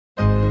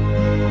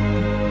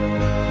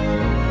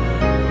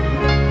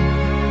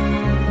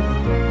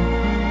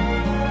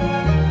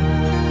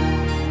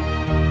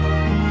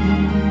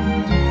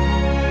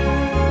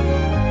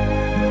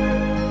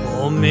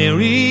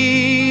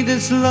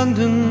Yes,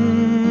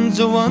 London's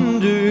a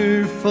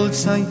wonderful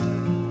sight,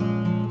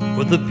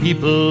 with the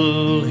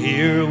people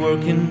here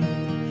working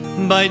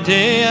by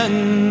day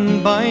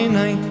and by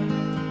night.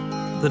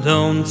 They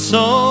don't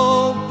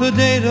sow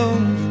potatoes,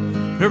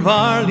 nor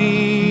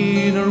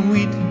barley, nor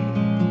wheat,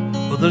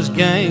 but there's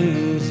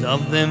gangs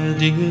of them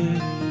digging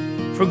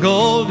for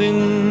gold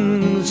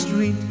in the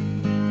street.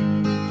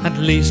 At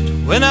least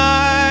when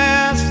I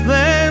asked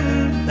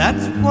them,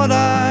 that's what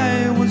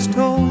I was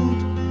told.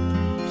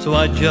 So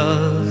I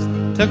just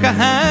took a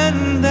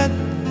hand at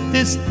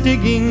this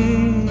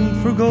digging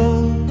for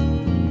gold.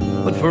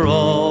 But for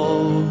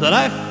all that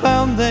I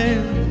found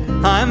there,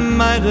 I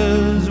might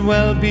as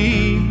well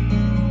be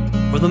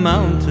where the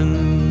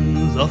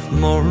mountains of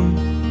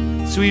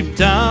Mourne sweep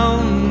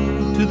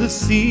down to the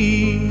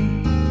sea.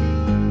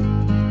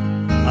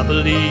 I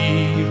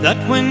believe that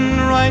when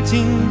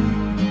writing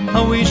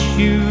a wish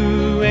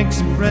you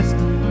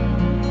expressed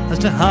as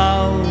to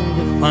how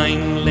the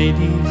fine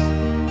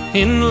ladies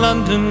in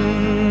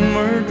London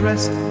were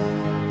dressed.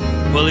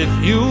 Well, if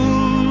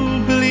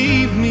you'll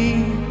believe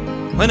me,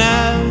 when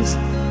asked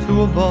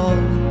to a ball,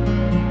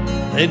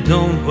 they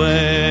don't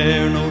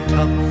wear no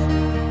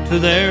tops to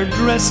their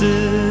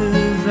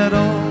dresses at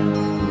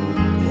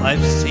all.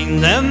 I've seen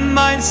them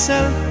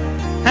myself,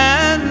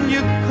 and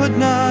you could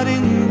not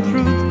in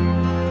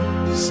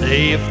truth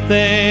say if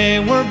they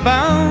were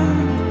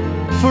bound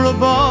for a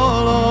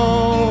ball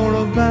or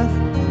a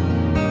bath.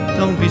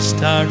 Don't be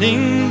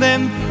starting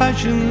them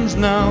fashions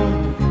now,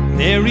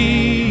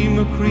 Mary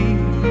McCree,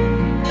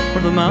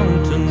 where the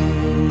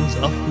mountains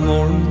of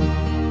Mourne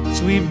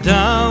sweep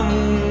down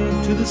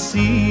to the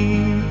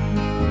sea.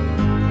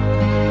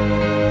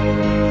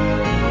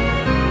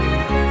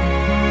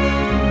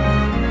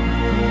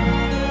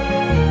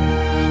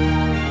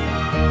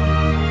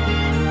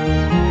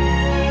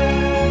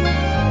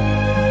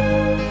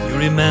 You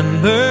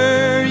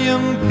remember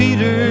young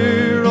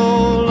Peter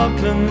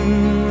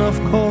O'Loughlin, of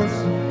course.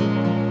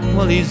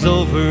 Well, he's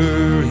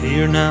over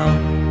here now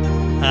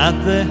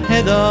at the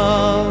head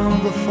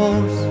of the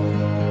force.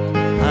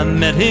 I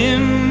met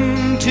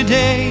him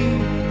today,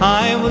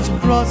 I was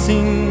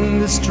crossing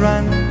the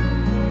Strand,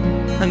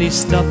 and he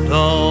stopped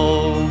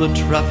all the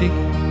traffic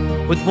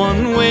with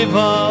one wave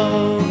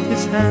of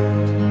his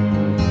hand.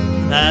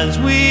 And as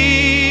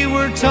we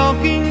were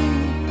talking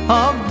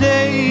of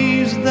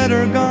days that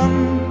are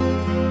gone,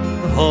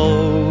 the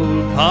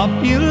whole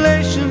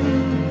population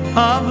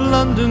of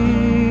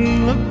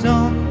London looked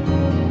on.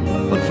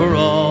 But for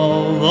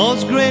all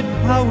those great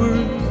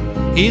powers,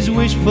 he's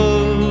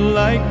wishful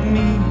like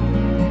me,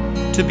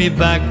 to be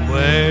back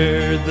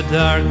where the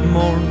dark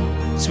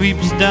Mourne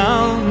sweeps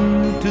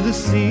down to the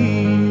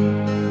sea.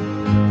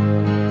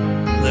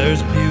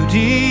 There's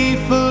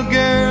beautiful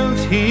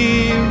girls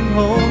here,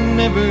 oh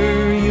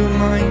never you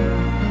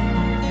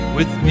mind,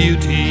 with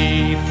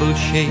beautiful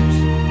shapes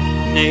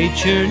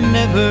nature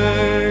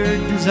never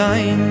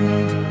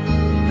designed,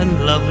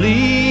 and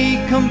lovely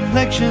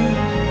complexions,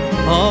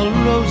 all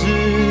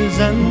roses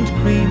and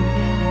cream.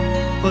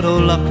 But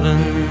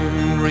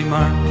O'Loughlin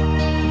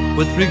remarked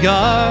with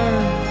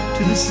regard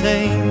to the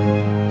same,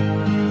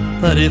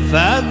 that if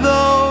at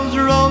those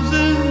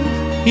roses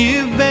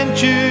you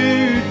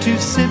venture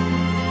to sip,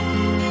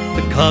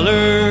 the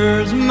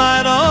colours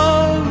might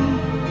all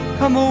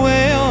come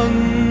away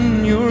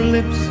on your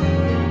lips.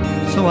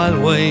 So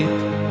I'll wait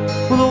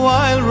for the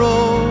wild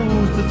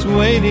rose that's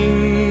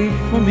waiting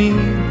for me,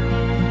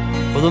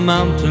 for the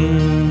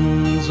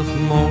mountains of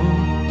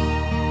Mourne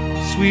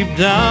sweep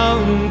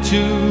down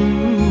to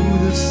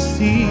the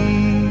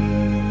sea.